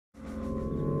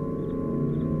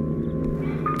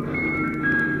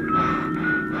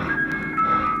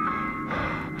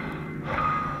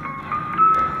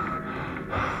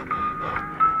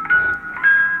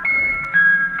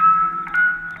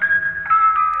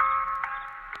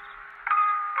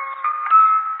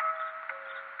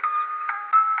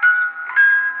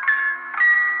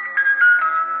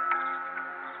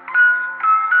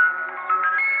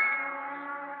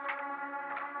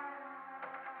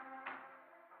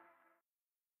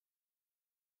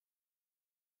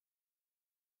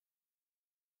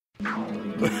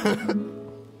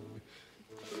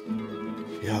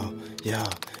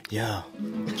Yeah.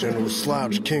 General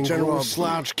Slouch King Grubb.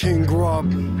 Slouch King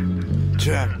Grubb.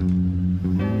 Check.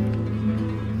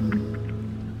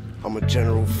 I'm a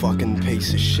general fucking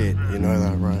piece of shit, you know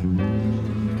that, right?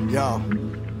 Yeah.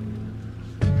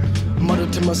 Mutter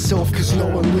to myself cause no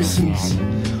one listens.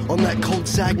 On that cold,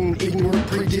 sagging, ignorant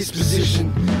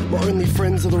predisposition. My only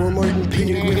friends are the remote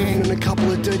impeding women and a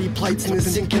couple of dirty plates in the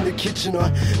sink in the kitchen.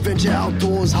 I venture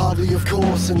outdoors, hardly of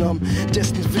course, and I'm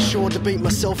destined for sure to beat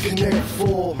myself in Net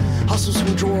 4. Hustles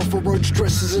from draw off for roach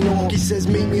dresses and all. He says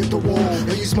meet me at the wall.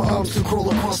 I use my arms to crawl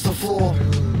across the floor.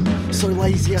 So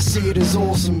lazy I see it as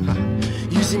awesome.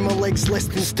 Using my legs less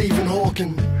than Stephen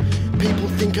Hawking. People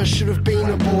think I should have been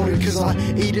aborted cause I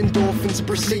eat endorphins,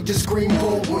 proceed to scream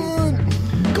Baldwin.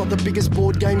 Got the biggest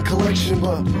board game collection,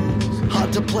 but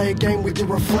hard to play a game with your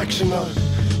reflection. I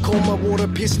call my water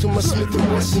pistol my Smith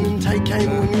 & Wesson and take aim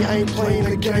when you ain't playing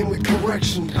a game with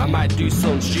correction. I might do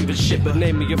some stupid shit, but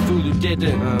name me a fool who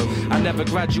didn't. I never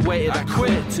graduated, I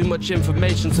quit. Too much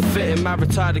information to fit in my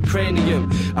retarded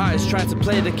cranium. Artists try to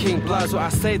play the king, blah's what I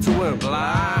say to him.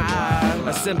 Blah.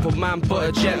 A simple man, but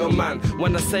a gentleman.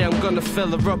 When I say I'm gonna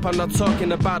fill her up, I'm not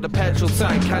talking about the petrol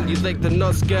tank. Can you lick the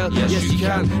nuts, girl? Yes, you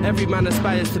can. Every man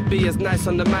aspires to be as nice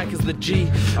on the mic as the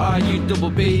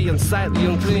G-R-U-B-B. Unsightly,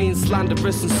 unclean,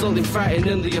 slanderous, insulting,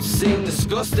 frighteningly obscene.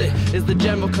 Disgusting is the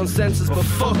general consensus, but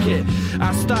fuck it.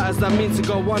 I start as I mean to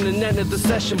go on and enter the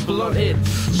session blunted.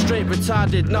 Straight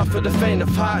retarded, not for the faint of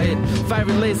hearted.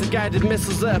 Fiery laser guided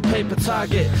missiles at a paper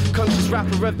target. Conscious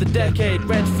rapper of the decade,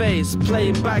 red face,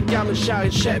 playing backgammon,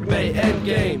 shouting checkmate,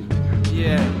 endgame.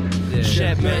 Yeah.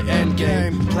 Checkmate,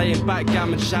 endgame. Playing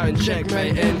backgammon, shouting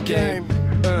checkmate, endgame.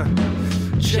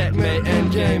 Checkmate,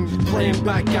 endgame. Playing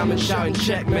backgammon, shouting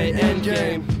checkmate,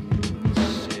 endgame.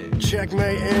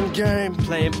 Checkmate, endgame.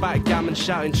 Playing backgammon,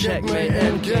 shouting checkmate,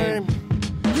 endgame.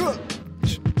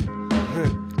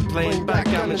 Playing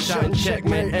backgammon, shouting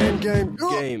checkmate,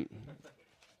 endgame.